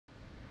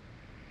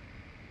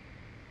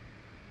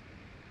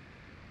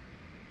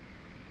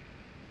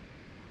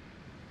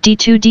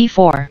d2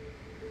 d4.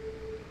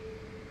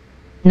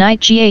 Knight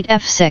g8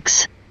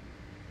 f6.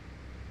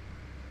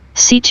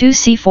 c2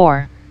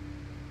 c4.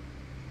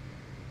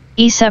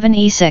 e7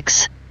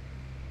 e6.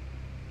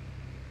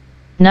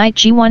 Knight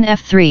g1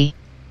 f3.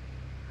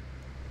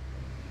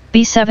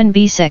 b7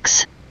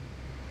 b6.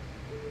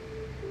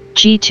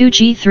 g2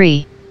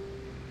 g3.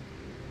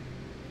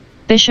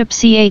 Bishop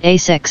c8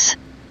 a6.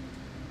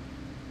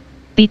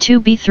 b2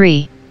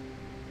 b3.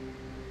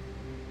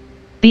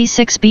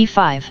 b6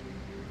 b5.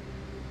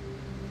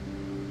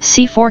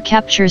 c4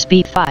 captures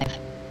b5.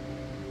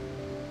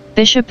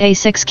 Bishop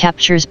a6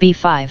 captures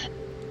b5.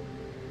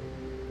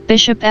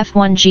 Bishop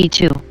f1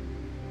 g2.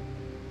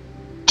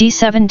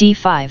 d7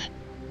 d5.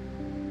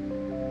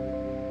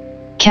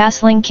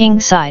 Castling king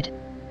side.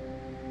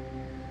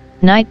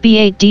 Knight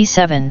b8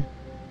 d7.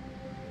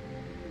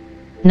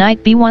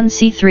 Knight b1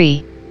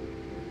 c3.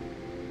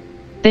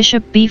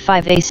 Bishop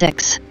b5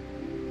 a6.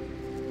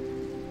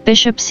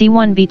 Bishop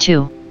c1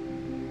 b2.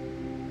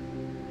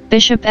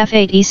 Bishop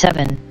f8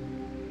 e7.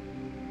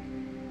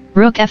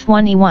 Rook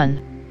f1 e1.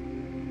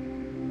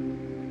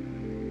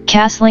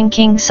 Castling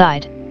king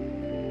side.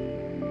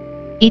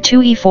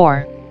 e2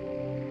 e4.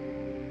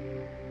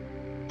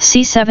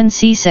 c7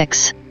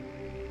 c6.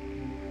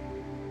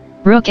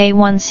 Rook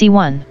a1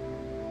 c1.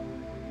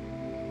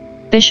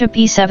 Bishop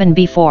e7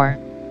 b4.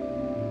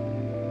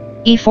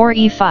 e4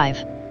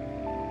 e5.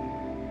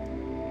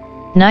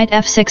 Knight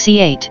f6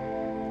 e8.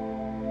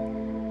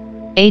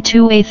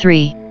 a2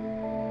 a3.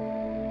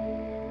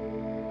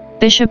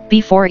 Bishop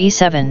b4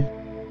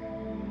 e7.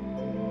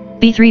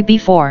 b3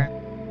 b4.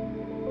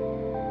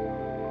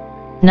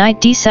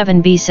 Knight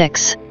d7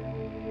 b6.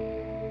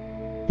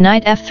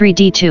 Knight f3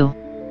 d2.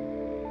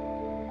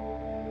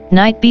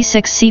 Knight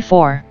b6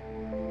 c4.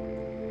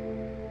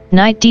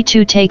 Knight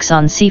d2 takes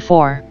on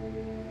c4.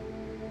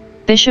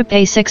 Bishop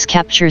a6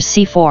 captures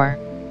c4.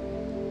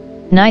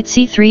 Knight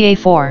c3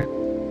 a4.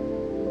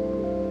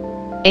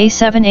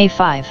 a7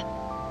 a5.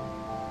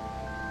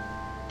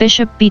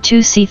 Bishop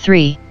b2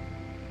 c3.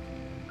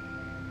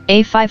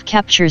 a5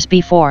 captures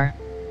b4.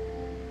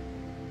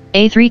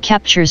 a3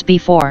 captures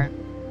b4.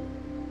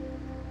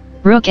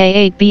 Rook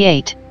a8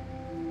 b8.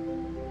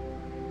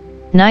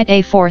 Knight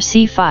a4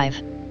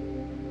 c5.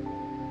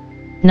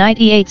 Knight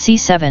e8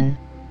 c7.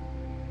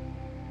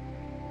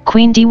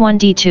 Queen d1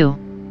 d2.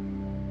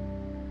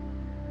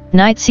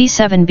 Knight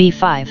c7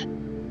 b5.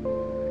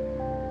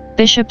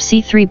 Bishop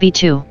c3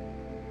 b2.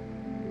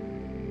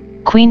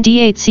 Queen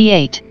d8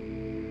 c8.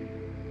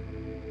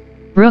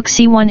 Rook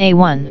c1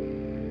 a1.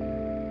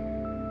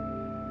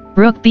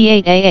 Rook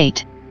b8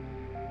 a8.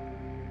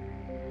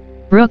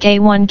 Rook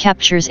a1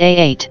 captures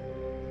a8.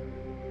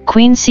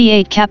 Queen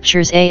c8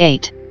 captures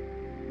a8.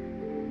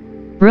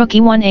 Rook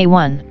e1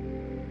 a1.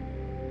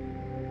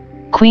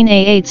 Queen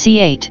a8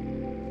 c8.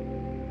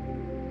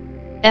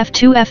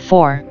 f2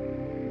 f4.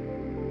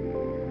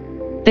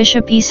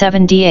 Bishop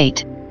e7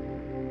 d8.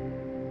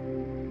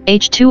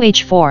 h2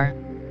 h4.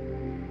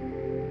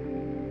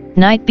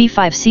 Knight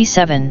b5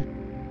 c7.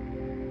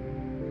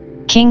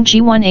 King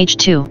g1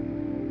 h2.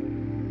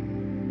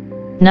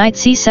 Knight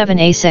c7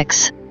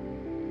 a6.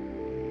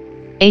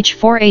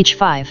 h4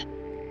 h5.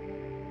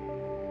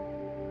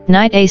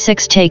 Knight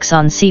a6 takes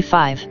on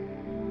c5.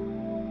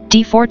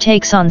 d4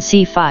 takes on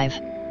c5.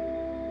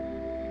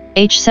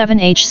 h7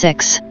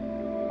 h6.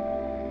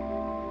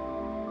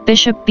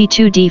 Bishop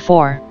b2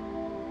 d4.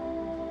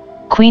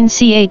 Queen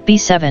c8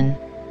 b7.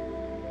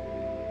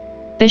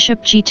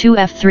 Bishop g2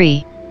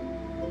 f3.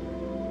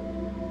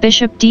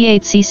 Bishop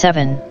d8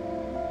 c7.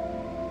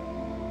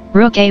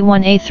 Rook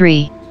a1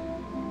 a3.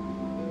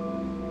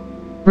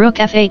 Rook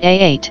f8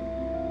 a8.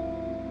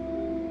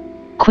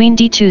 Queen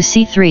d2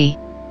 c3.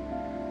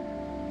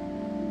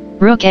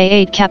 Rook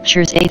a8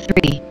 captures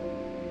a3.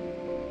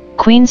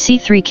 Queen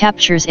c3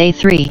 captures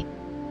a3.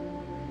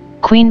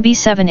 Queen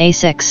b7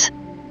 a6.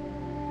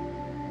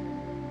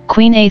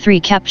 Queen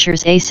a3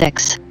 captures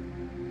a6.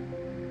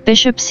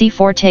 Bishop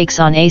c4 takes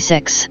on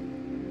a6.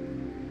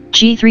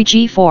 g3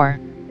 g4.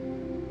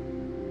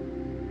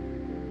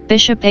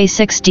 Bishop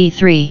a6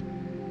 d3.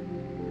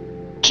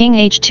 King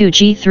h2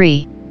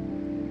 g3.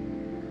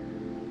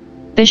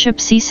 Bishop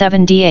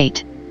c7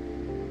 d8.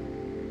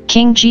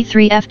 King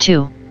g3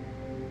 f2.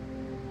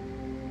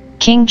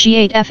 King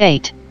g8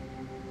 f8.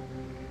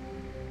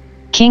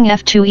 King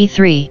f2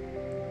 e3.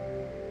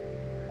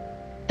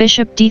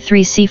 Bishop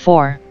d3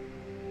 c4.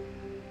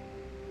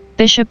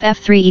 Bishop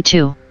f3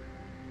 e2.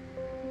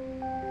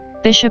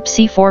 Bishop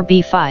c4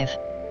 b5.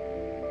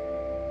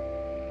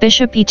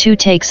 Bishop e2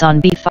 takes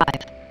on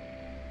b5.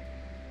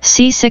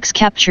 c6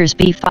 captures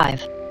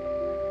b5.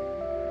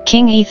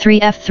 King e3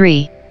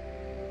 f3.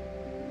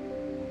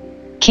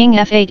 King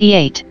f8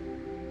 e8.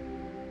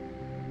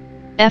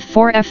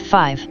 f4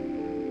 f5.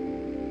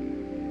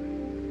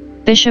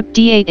 Bishop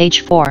d8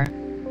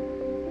 h4.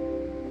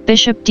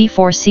 Bishop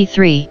d4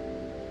 c3.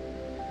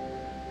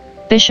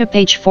 Bishop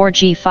h4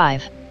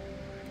 g5.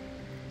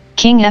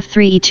 King f3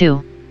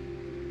 e2.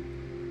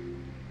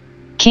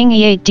 King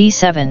e8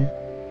 d7.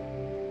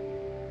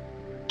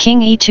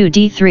 King e2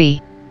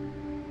 d3.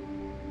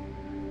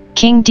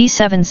 King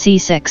d7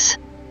 c6.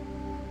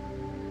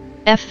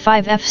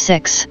 f5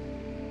 f6.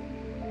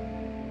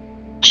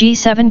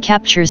 g7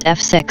 captures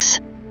f6.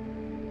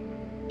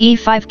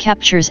 e5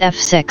 captures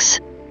f6.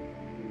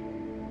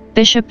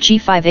 Bishop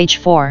g5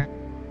 h4.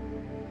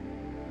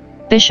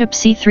 Bishop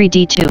c3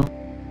 d2.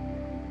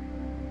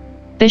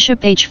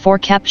 Bishop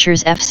h4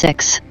 captures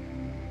f6.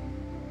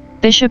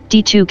 Bishop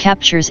d2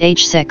 captures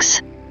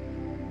h6.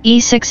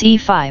 e6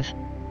 e5.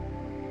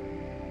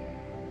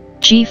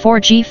 g4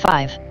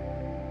 g5.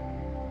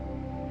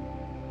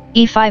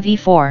 e5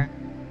 e4.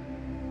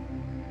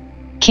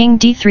 King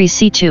d3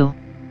 c2.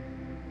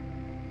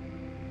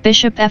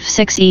 Bishop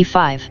f6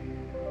 e5.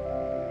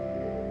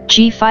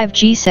 g5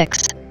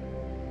 g6.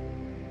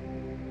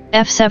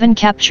 f7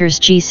 captures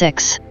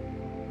g6.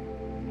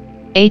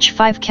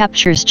 h5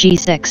 captures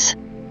g6.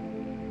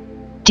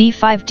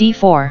 d5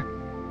 d4.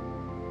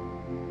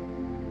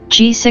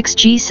 g6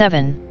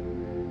 g7.